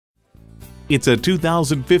It's a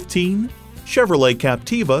 2015 Chevrolet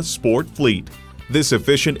Captiva Sport Fleet. This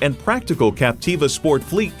efficient and practical Captiva Sport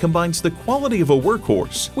Fleet combines the quality of a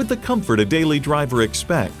workhorse with the comfort a daily driver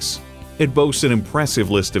expects. It boasts an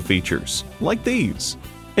impressive list of features like these: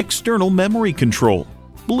 external memory control,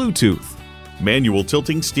 Bluetooth, manual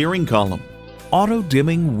tilting steering column,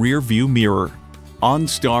 auto-dimming rear view mirror,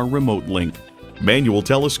 OnStar remote link, manual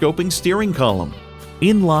telescoping steering column,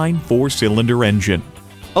 inline 4-cylinder engine,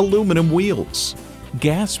 aluminum wheels,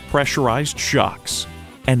 gas pressurized shocks,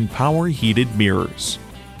 and power heated mirrors.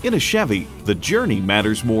 In a Chevy, the journey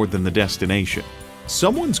matters more than the destination.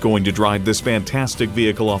 Someone's going to drive this fantastic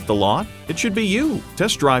vehicle off the lot. It should be you.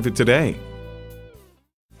 Test drive it today.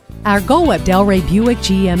 Our goal at Delray Buick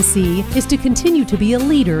GMC is to continue to be a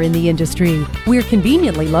leader in the industry. We're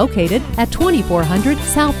conveniently located at 2400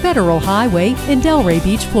 South Federal Highway in Delray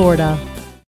Beach, Florida.